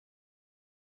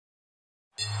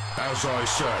As I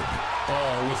said,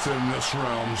 all within this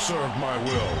realm serve my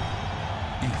will,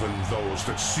 even those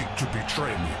that seek to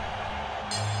betray me.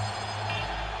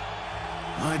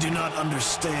 I do not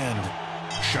understand.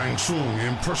 Shang Tsung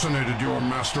impersonated your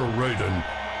master Raiden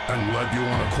and led you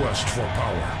on a quest for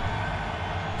power.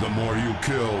 The more you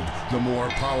killed, the more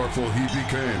powerful he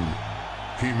became.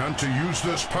 He meant to use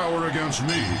this power against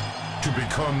me to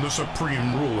become the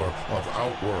supreme ruler of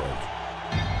Outworld.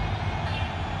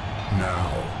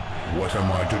 Now, what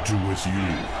am I to do with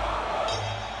you?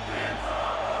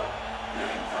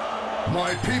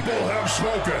 My people have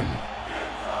spoken,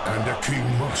 and a king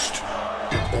must,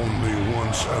 if only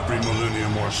once every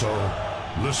millennium or so,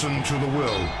 listen to the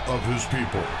will of his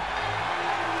people.